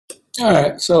All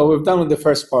right, so we've done with the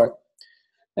first part.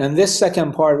 And this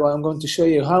second part, well, I'm going to show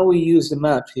you how we use the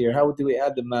map here. How do we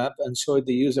add the map and show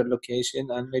the user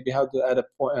location, and maybe how to add a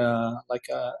like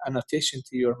a annotation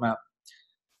to your map.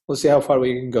 We'll see how far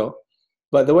we can go.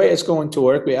 But the way it's going to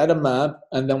work, we add a map,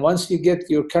 and then once you get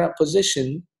your current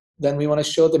position, then we want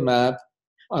to show the map.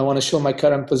 I want to show my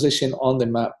current position on the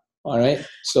map. All right.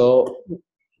 So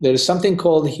there's something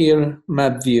called here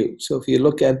Mapview. So if you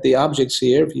look at the objects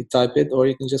here, if you type it, or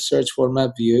you can just search for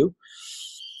Mapview.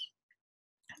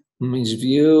 Means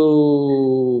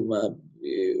view, map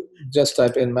view. Just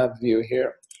type in map view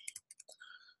here.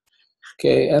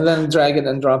 Okay, and then drag it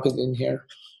and drop it in here.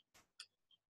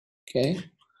 Okay.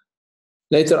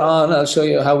 Later on, I'll show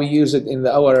you how we use it in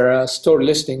our store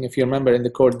listing, if you remember, in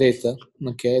the core data.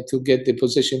 Okay, to get the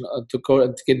position to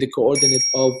get the coordinate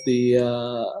of the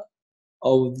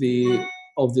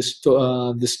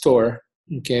store.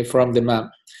 Okay, from the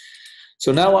map.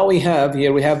 So now what we have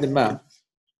here, we have the map.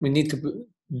 We need to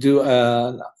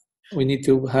we need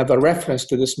to have a reference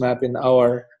to this map in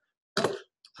our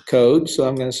code. So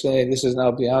I'm going to say this is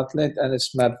now the outlet and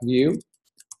it's map view.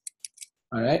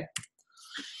 All right.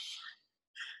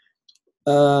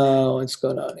 What's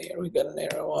going on here? We got an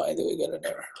error. Why do we get an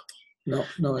error?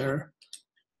 No error.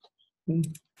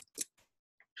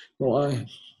 Why?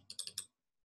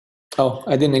 Oh,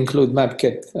 I didn't include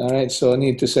MapKit. All right. So I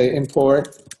need to say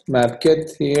import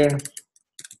MapKit here.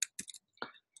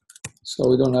 So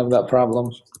we don't have that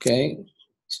problem, okay?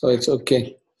 So it's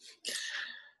okay.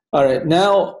 All right,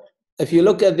 now, if you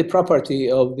look at the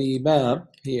property of the map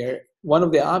here, one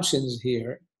of the options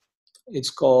here, it's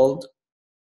called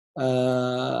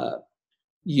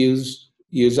use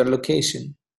user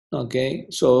location, okay?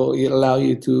 So it allow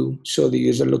you to show the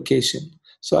user location.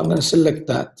 So I'm gonna select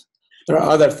that. There are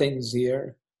other things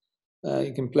here.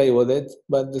 You can play with it,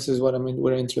 but this is what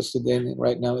we're interested in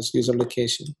right now is user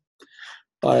location.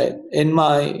 All right,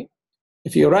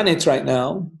 if you run it right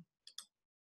now,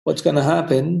 what's going to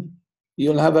happen,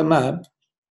 you'll have a map,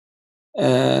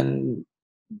 and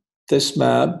this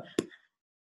map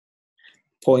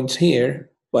points here,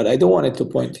 but I don't want it to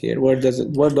point here. Where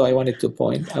do I want it to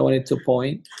point? I want it to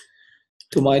point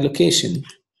to my location,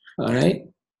 all right?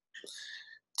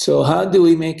 So how do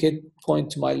we make it point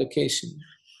to my location?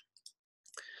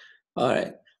 All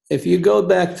right, if you go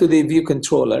back to the view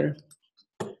controller,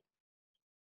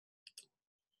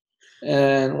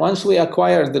 and once we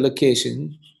acquire the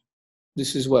location,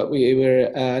 this is what we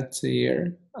were at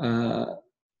here.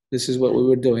 This is what we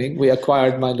were doing. We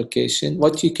acquired my location.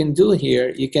 What you can do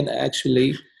here, you can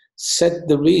actually set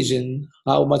the region,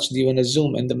 how much do you want to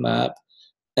zoom in the map,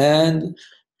 and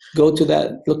go to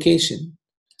that location.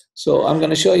 So I'm going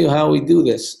to show you how we do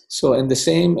this. So in the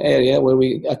same area where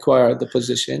we acquired the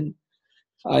position,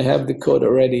 I have the code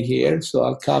already here. So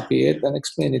I'll copy it and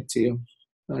explain it to you.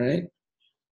 All right.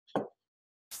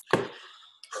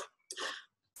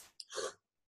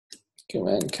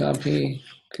 Command copy,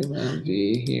 Command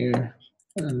V here,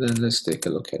 and then let's take a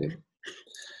look at it.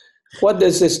 What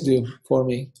does this do for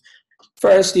me?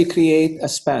 First, you create a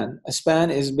span. A span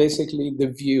is basically the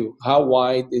view. How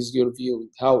wide is your view?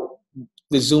 How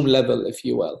the zoom level, if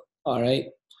you will. All right.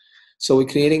 So we're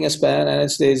creating a span, and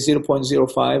it says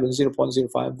 0.05 and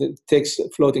 0.05. It takes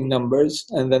floating numbers,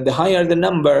 and then the higher the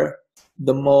number,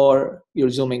 the more you're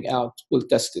zooming out. We'll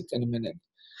test it in a minute.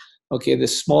 Okay, the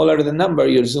smaller the number,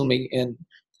 you're zooming in.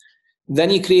 Then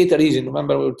you create a region.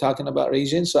 Remember, we were talking about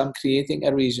region, so I'm creating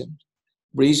a region.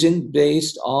 Region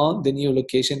based on the new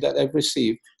location that I've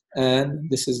received, and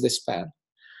this is the span.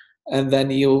 And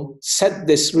then you set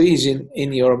this region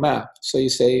in your map. So you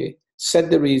say, set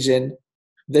the region,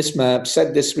 this map,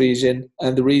 set this region,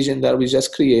 and the region that we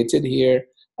just created here,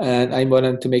 and I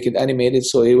wanted to make it animated,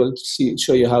 so it will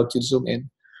show you how to zoom in.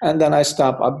 And then I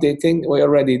stop updating. We're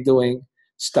already doing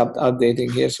stopped updating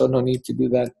here, so no need to do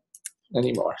that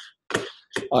anymore.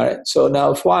 All right, so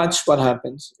now watch what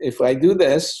happens. If I do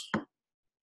this,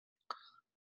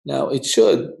 now it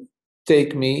should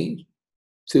take me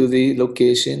to the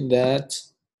location that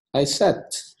I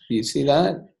set. You see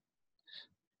that?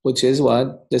 Which is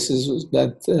what? This is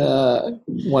that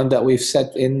one that we've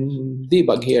set in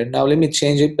debug here. Now let me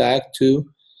change it back to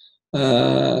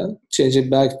the,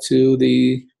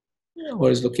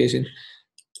 where's location?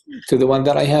 To the one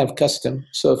that I have custom.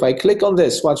 So if I click on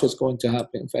this, watch what's going to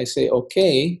happen. If I say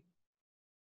okay,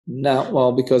 now,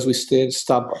 well, because we still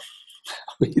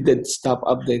we did stop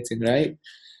updating, right?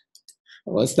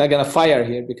 Well, it's not gonna fire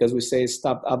here because we say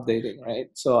stop updating, right?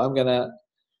 So I'm gonna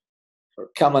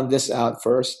comment this out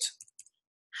first,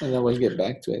 and then we'll get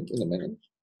back to it in a minute.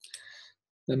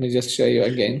 Let me just show you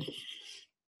again.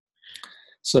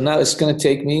 So now it's going to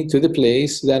take me to the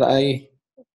place that I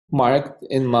marked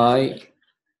in my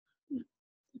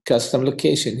custom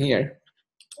location here.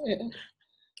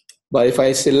 But if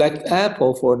I select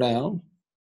Apple for now,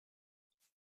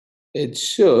 it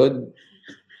should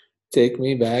take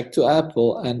me back to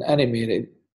Apple and animate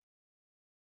it.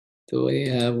 Do we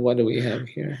have, what do we have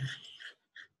here?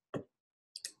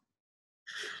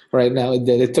 Right now it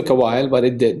did. It took a while, but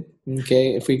it did.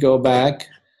 Okay, if we go back,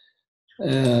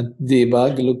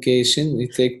 debug location, we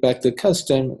take back the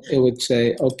custom, it would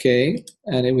say okay,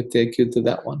 and it would take you to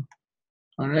that one.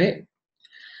 All right.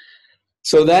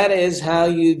 So that is how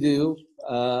you do.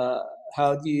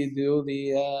 How do you do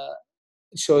the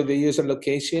show the user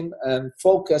location and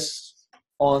focus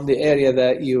on the area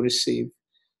that you receive?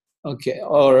 Okay,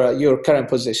 or your current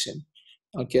position.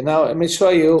 Okay, now let me show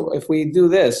you if we do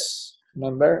this.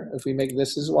 Remember, if we make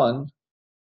this as 1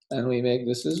 and we make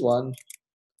this as 1,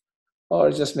 or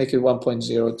just make it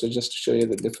 1.0 to just show you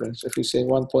the difference. If we say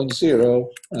 1.0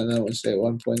 and then we say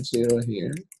 1.0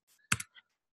 here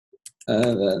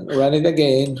and then run it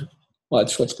again,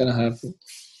 watch what's going to happen.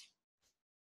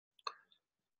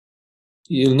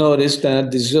 You'll notice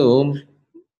that the zoom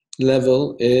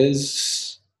level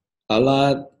is a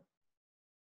lot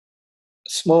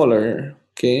smaller.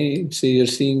 Okay, so you're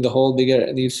seeing the whole bigger,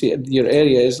 and you see your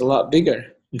area is a lot bigger.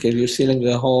 Okay, you're seeing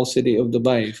the whole city of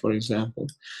Dubai, for example.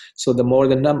 So the more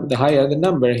the higher the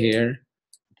number here,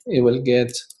 it will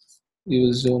get, you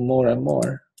will zoom more and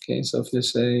more. Okay, so if you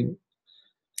say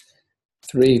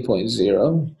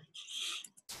 3.0,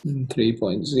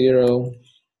 3.0,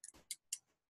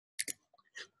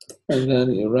 and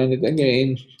then you run it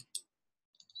again,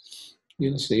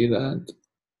 you'll see that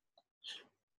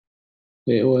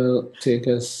it will take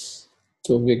us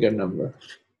to a bigger number.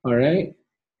 All right,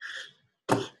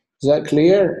 is that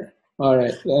clear? All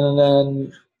right, and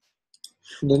then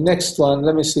the next one,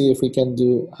 let me see if we can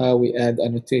do how we add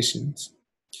annotations.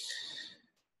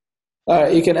 All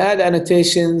right, you can add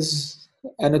annotations.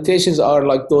 Annotations are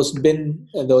like those pin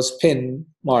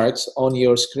marks on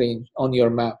your screen, on your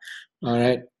map. All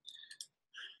right,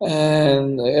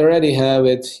 and I already have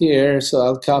it here, so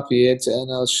I'll copy it and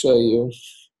I'll show you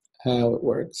how it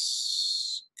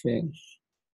works. Okay.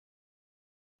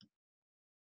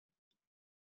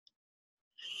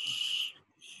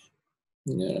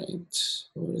 All right,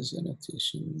 where is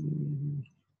annotation?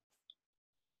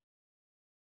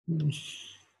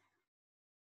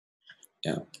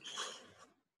 Yeah.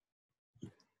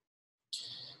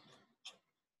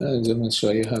 I'm going to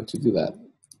show you how to do that.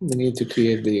 We need to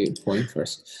create the point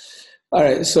first. All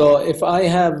right, so if I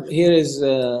have, here is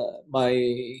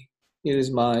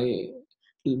my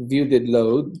view did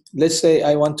load. Let's say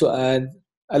I want to add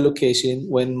a location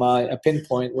a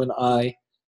pinpoint when I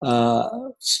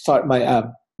start my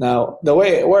app. Now, the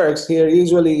way it works here,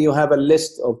 usually you have a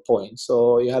list of points.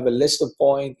 So you have a list of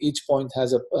points. Each point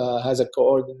has a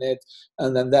coordinate,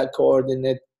 and then that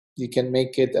coordinate, you can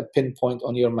make it a pinpoint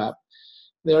on your map.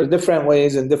 There are different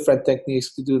ways and different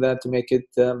techniques to do that to make it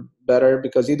better,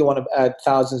 because you don't want to add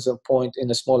thousands of points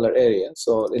in a smaller area,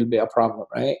 so it'll be a problem,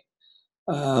 right?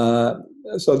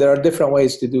 So there are different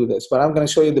ways to do this, but I'm going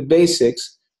to show you the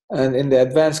basics, and in the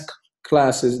advanced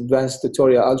classes, advanced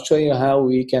tutorial, I'll show you how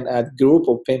we can add group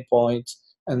of pinpoints,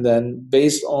 and then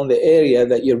based on the area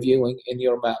that you're viewing in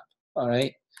your map. All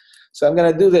right. So I'm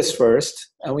going to do this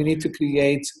first, and we need to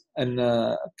create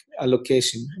a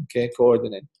location, okay,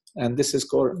 coordinate. And this is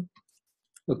called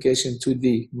location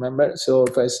 2D. Remember? So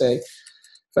if I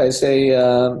say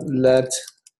let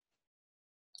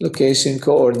location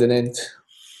coordinate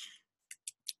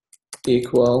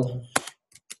equal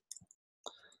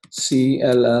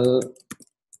CLL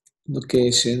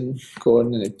location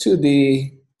coordinate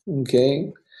 2D,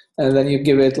 okay, and then you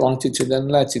give it longitude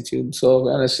and latitude. So I'm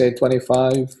gonna say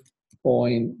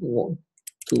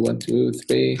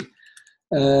 25.2123,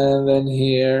 and then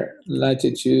here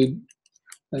latitude,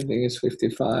 I think it's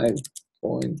 55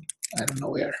 point, I don't know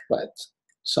where, but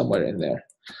somewhere in there.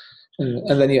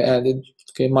 And then you add it,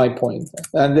 okay, my point.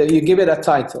 And then you give it a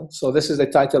title. So this is the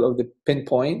title of the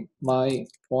pinpoint, my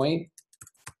point,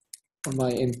 or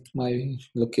my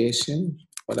location,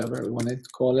 whatever we want to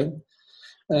call it.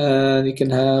 And you can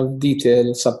have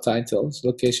detailed subtitles,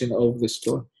 location of the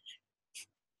store.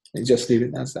 And just leave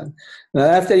it as that. Now,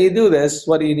 after you do this,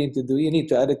 what do you need to do? You need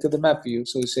to add it to the map view.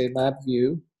 So you say map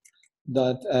view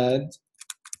dot add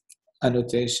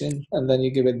annotation, and then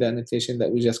you give it the annotation that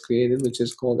we just created, which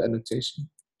is called annotation.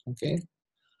 Okay.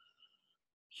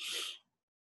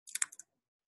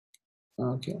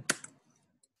 Okay.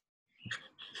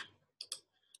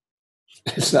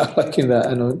 It's not like in the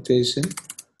annotation.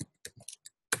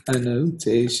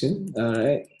 Annotation. All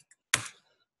right.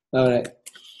 All right.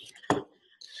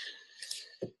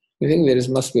 I think there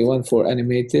must be one for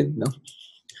animated. No.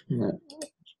 No.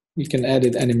 You can add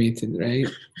it animated, right?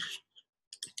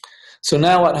 So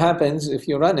now what happens if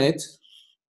you run it?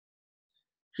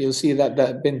 You'll see that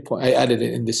that bin point, I added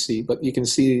it in the C, but you can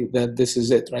see that this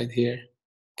is it right here.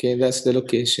 Okay, that's the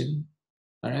location.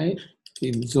 All right.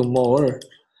 You can zoom more.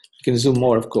 You can zoom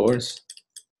more, of course,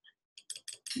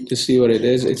 to see what it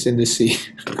is. It's in the C.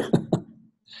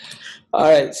 All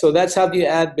right, so that's how you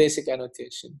add basic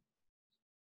annotation.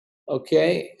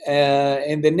 Okay,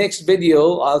 in the next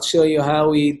video, I'll show you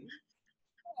how we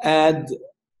add,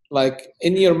 like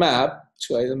in your map.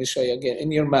 So let me show you again.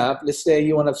 In your map, let's say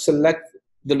you want to select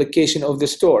the location of the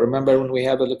store. Remember when we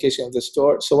have a location of the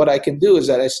store? So what I can do is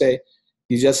that I say,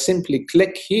 you just simply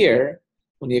click here.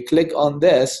 When you click on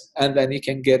this, and then you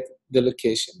can get the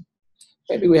location.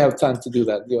 Maybe we have time to do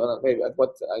that. Maybe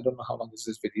what, I don't know how long is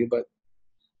this video, but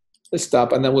let's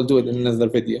stop and then we'll do it in another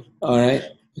video. All right,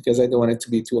 because I don't want it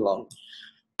to be too long.